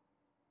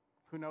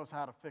who knows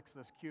how to fix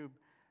this cube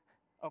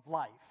of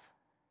life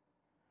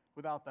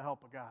without the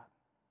help of God.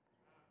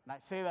 And I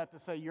say that to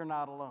say you're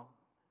not alone.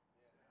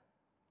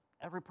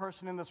 Every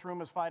person in this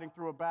room is fighting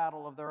through a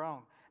battle of their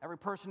own. Every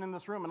person in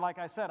this room, and like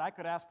I said, I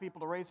could ask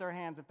people to raise their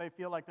hands if they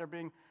feel like they're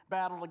being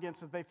battled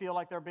against, if they feel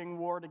like they're being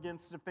warred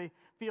against, if they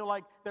feel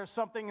like there's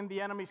something in the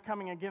enemy's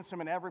coming against them,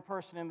 and every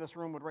person in this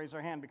room would raise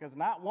their hand, because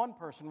not one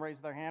person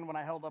raised their hand when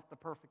I held up the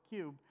perfect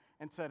cube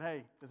and said,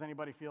 hey, does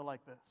anybody feel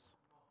like this?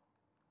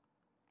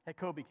 Hey,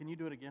 Kobe, can you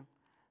do it again?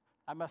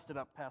 I messed it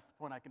up past the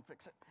point I can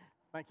fix it.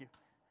 Thank you.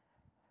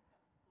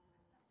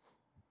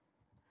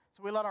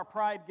 So we let our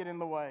pride get in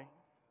the way.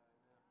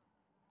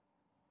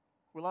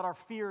 We let our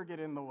fear get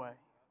in the way.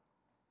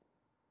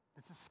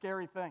 It's a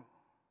scary thing.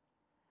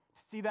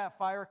 To see that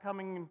fire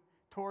coming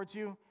towards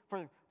you,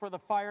 for the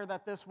fire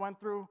that this went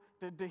through,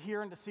 to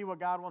hear and to see what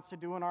God wants to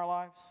do in our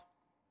lives.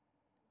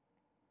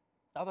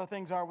 Other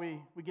things are we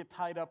get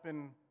tied up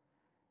in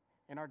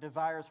our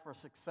desires for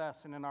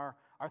success and in our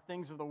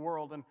things of the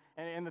world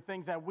and the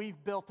things that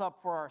we've built up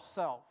for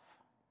ourselves.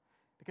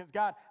 Because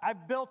God,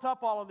 I've built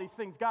up all of these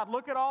things. God,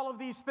 look at all of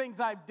these things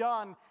I've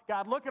done.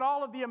 God, look at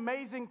all of the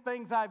amazing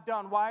things I've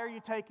done. Why are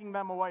you taking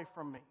them away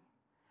from me?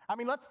 I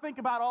mean, let's think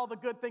about all the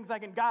good things I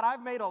can. God,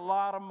 I've made a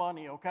lot of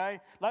money,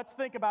 okay? Let's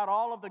think about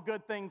all of the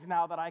good things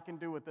now that I can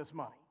do with this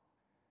money.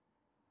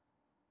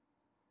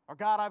 Or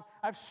God,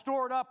 I've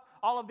stored up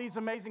all of these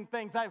amazing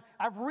things.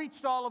 I've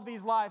reached all of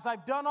these lives.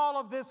 I've done all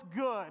of this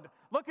good.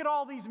 Look at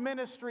all these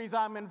ministries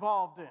I'm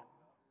involved in.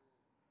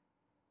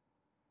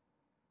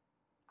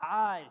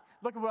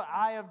 Look at what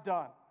I have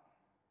done.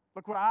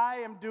 Look what I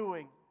am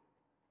doing.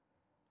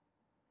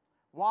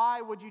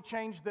 Why would you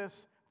change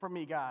this for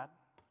me, God?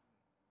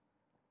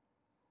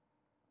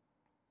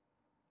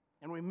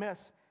 And we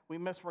miss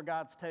where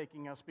God's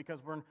taking us because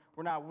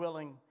we're not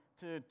willing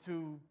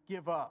to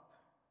give up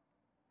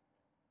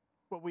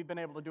what we've been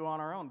able to do on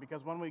our own.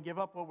 Because when we give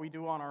up what we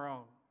do on our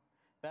own,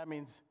 that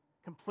means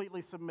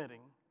completely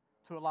submitting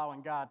to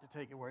allowing God to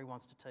take it where He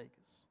wants to take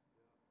us.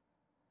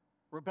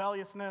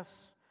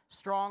 Rebelliousness,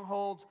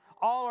 strongholds,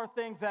 all are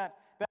things that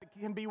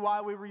can be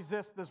why we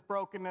resist this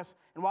brokenness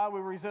and why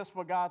we resist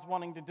what God's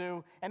wanting to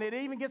do. And it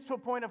even gets to a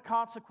point of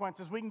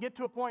consequences. We can get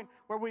to a point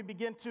where we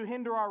begin to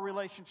hinder our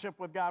relationship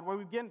with God, where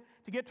we begin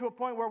to get to a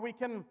point where we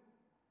can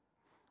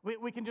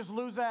just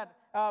lose that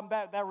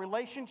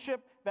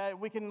relationship, that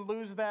we can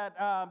lose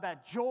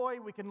that joy,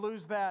 we can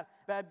lose that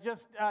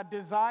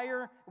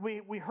desire.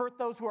 We hurt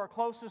those who are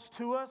closest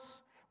to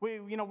us.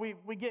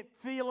 We get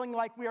feeling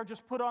like we are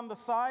just put on the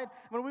side.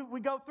 I mean, we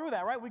go through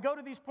that, right? We go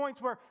to these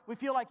points where we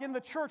feel like in the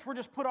church we're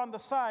just put on the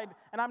side,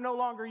 and I'm no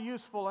longer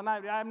useful, and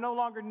I'm no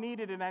longer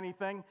needed in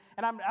anything,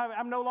 and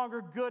I'm no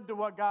longer good to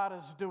what God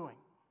is doing.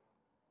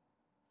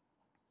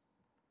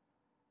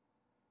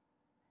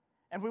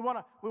 And we want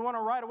to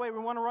right away, we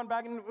want to run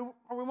back,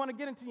 or we want to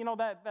get into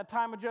that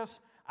time of just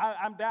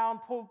I'm down,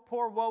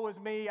 poor woe is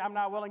me, I'm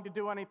not willing to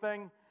do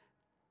anything.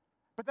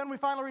 But then we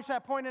finally reach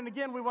that point, and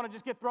again, we want to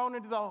just get thrown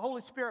into the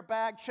Holy Spirit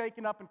bag,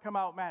 shaken up, and come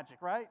out magic,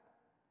 right?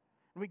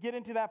 And we get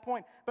into that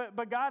point.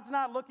 But God's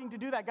not looking to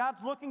do that. God's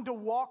looking to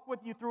walk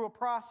with you through a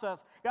process.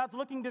 God's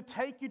looking to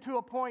take you to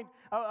a point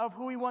of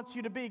who He wants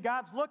you to be.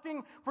 God's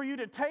looking for you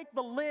to take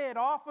the lid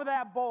off of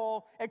that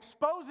bowl,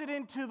 expose it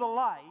into the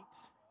light,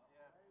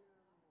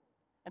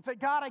 and say,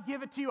 God, I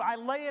give it to you. I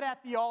lay it at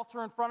the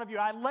altar in front of you.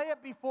 I lay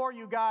it before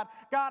you, God.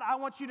 God, I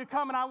want you to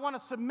come, and I want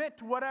to submit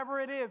to whatever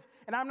it is.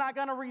 And I'm not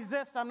going to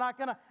resist. I'm not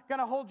going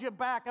to hold you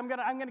back. I'm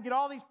going to get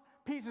all these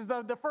pieces.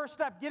 The first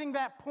step, getting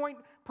that point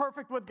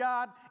perfect with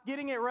God,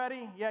 getting it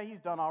ready. Yeah,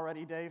 he's done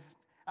already, Dave.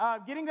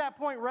 Getting that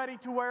point ready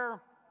to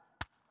where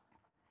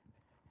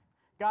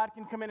God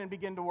can come in and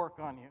begin to work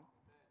on you.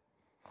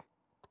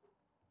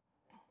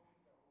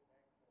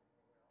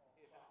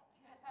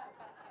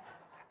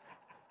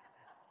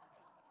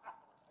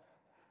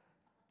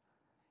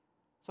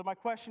 So my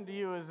question to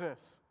you is this.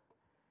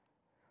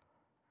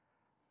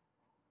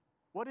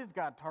 What is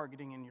God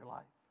targeting in your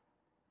life?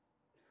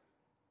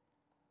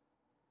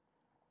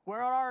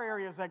 Where are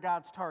areas that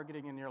God's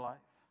targeting in your life?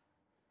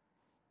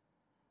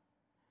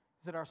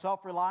 Is it our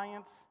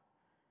self-reliance?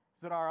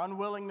 Is it our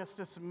unwillingness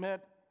to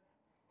submit?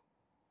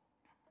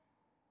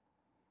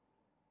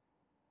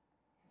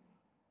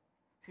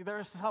 See,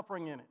 there is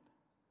suffering in it.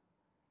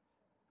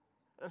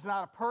 There's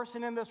not a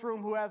person in this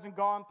room who hasn't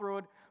gone through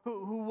it,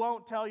 who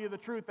won't tell you the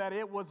truth that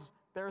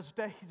there's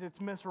days it's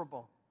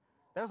miserable.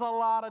 There's a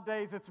lot of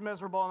days it's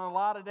miserable, and a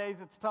lot of days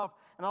it's tough,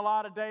 and a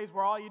lot of days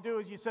where all you do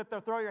is you sit there,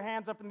 throw your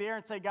hands up in the air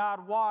and say,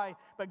 God, why?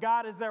 But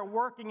God is there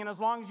working, and as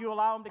long as you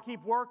allow Him to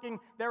keep working,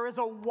 there is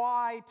a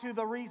why to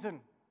the reason.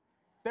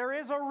 There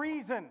is a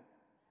reason.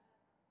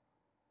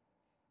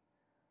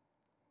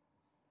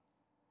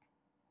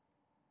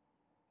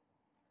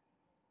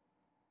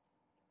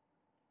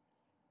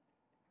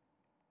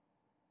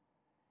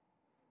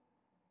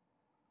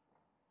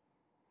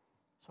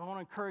 So I want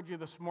to encourage you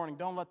this morning,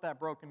 don't let that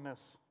brokenness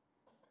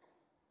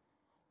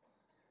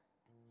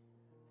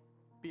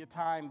be a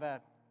time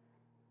that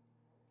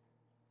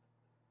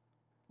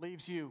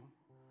leaves you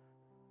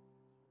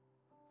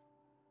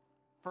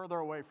further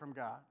away from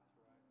God.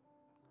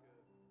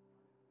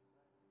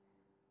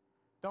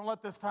 Don't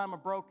let this time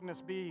of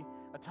brokenness be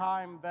a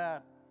time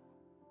that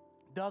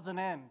doesn't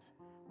end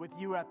with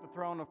you at the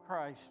throne of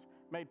Christ,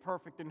 made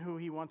perfect in who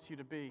He wants you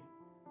to be.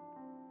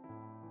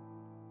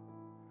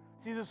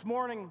 See, this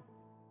morning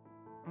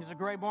is a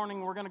great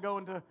morning. We're going to go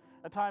into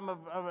a time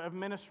of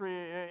ministry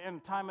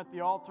and time at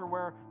the altar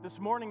where this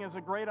morning is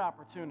a great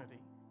opportunity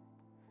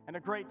and a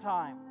great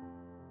time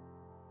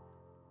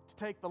to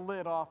take the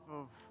lid off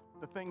of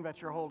the thing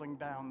that you're holding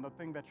down, the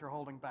thing that you're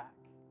holding back.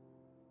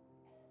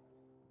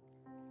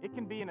 It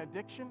can be an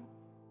addiction.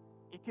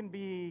 It can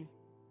be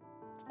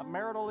a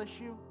marital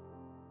issue.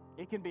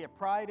 It can be a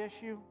pride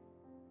issue.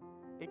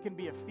 It can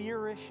be a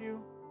fear issue.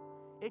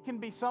 It can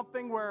be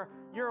something where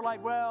you're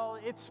like, well,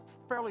 it's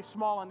fairly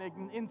small and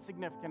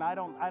insignificant. I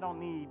don't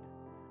need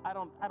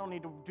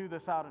to do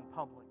this out in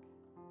public.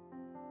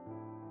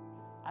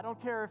 I don't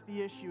care if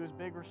the issue is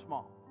big or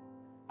small.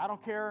 I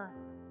don't care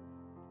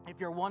if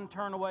you're one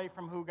turn away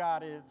from who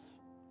God is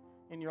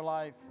in your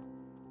life,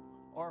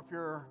 or if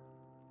you're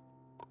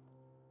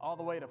all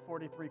the way to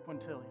 43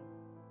 quintillion.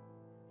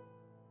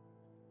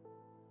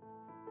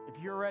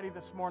 If you're ready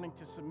this morning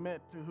to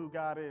submit to who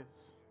God is,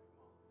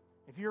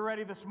 if you're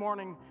ready this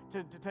morning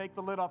to take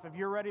the lid off, if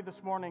you're ready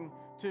this morning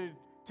to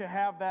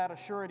have that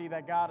assurity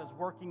that God is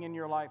working in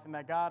your life and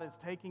that God is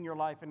taking your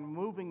life and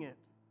moving it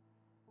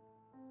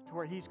to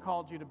where He's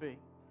called you to be.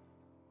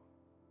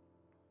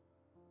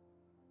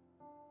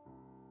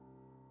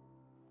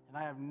 And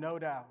I have no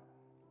doubt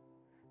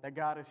that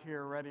God is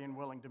here ready and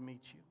willing to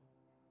meet you.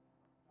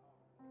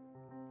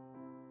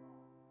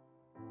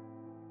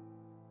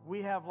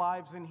 We have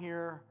lives in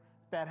here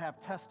that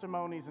have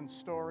testimonies and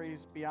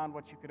stories beyond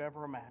what you could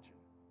ever imagine.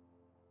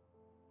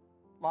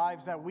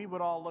 Lives that we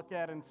would all look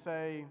at and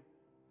say,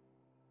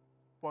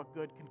 what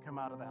good can come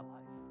out of that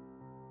life?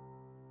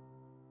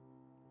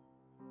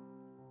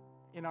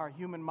 In our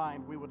human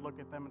mind, we would look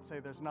at them and say,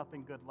 there's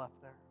nothing good left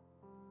there.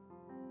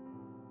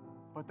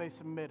 But they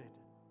submitted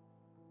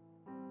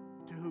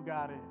to who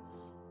God is,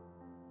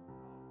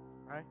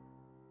 right?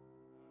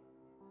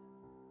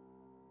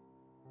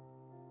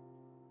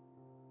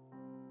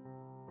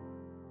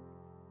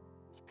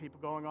 There's people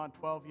going on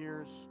 12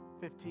 years,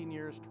 15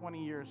 years,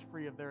 20 years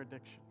free of their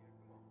addiction.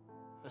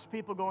 There's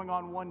people going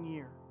on 1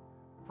 year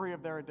free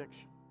of their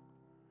addiction.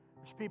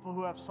 There's people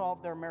who have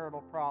solved their marital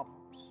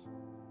problems.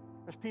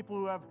 There's people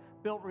who have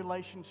built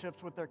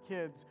relationships with their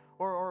kids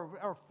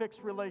or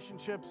fixed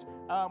relationships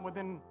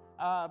within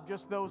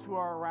just those who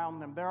are around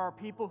them. There are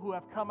people who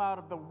have come out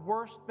of the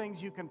worst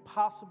things you can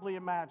possibly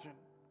imagine,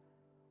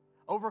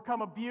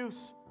 overcome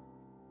abuse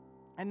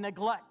and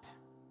neglect.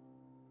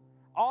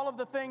 All of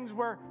the things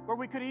where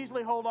we could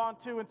easily hold on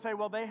to and say,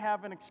 well, they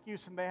have an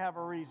excuse and they have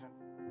a reason.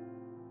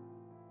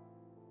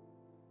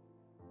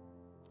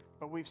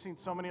 But we've seen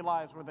so many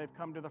lives where they've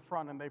come to the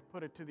front and they've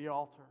put it to the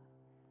altar.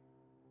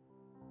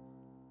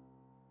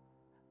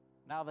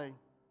 Now they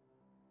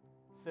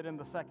sit in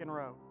the second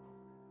row.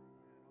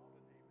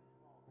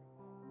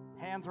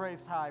 Hands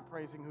raised high,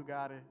 praising who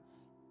God is.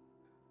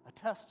 A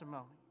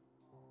testimony.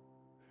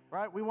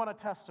 Right? We want a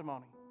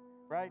testimony.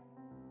 Right?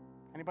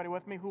 Anybody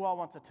with me? Who all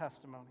wants a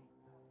testimony?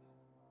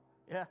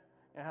 Yeah.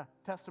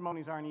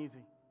 Testimonies aren't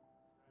easy.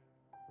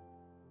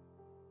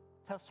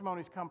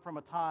 Testimonies come from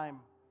a time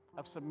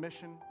of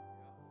submission,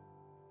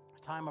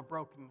 a time of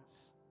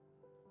brokenness.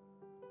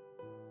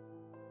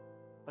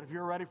 But if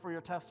you're ready for your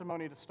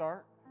testimony to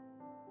start,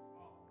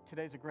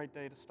 today's a great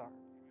day to start.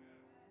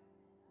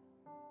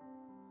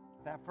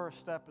 That first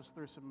step is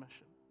through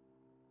submission.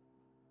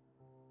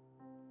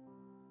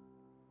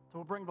 So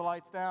we'll bring the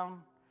lights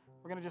down.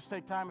 We're going to just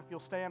take time if you'll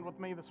stand with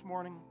me this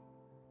morning.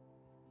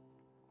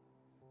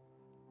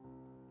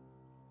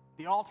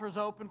 The altar is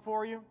open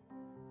for you.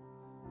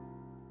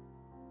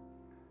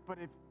 But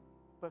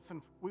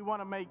Listen, we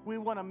want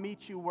to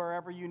meet you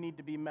wherever you need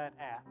to be met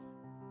at.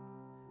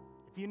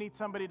 If you need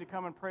somebody to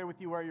come and pray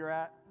with you where you're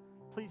at,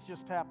 please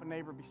just tap a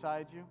neighbor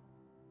beside you.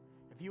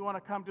 If you want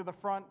to come to the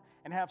front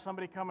and have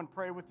somebody come and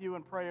pray with you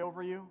and pray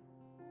over you,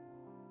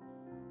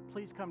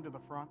 please come to the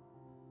front.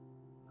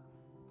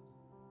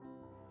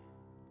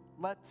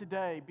 Let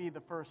today be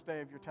the first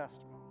day of your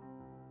testimony.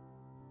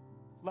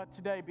 Let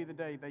today be the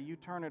day that you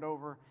turn it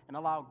over and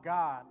allow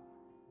God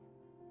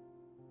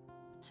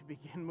to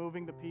begin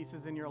moving the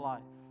pieces in your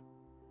life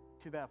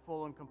to that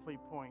full and complete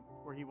point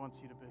where He wants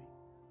you to be.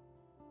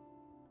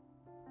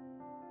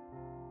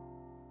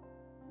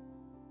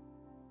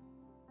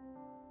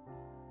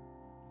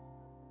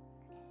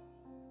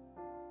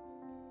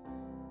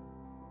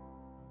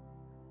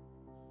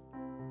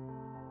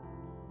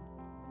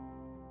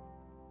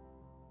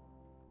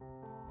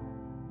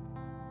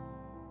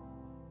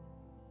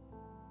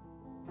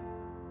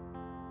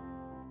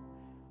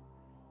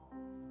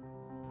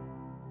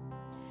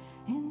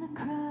 In the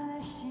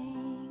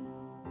crushing,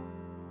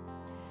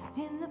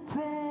 in the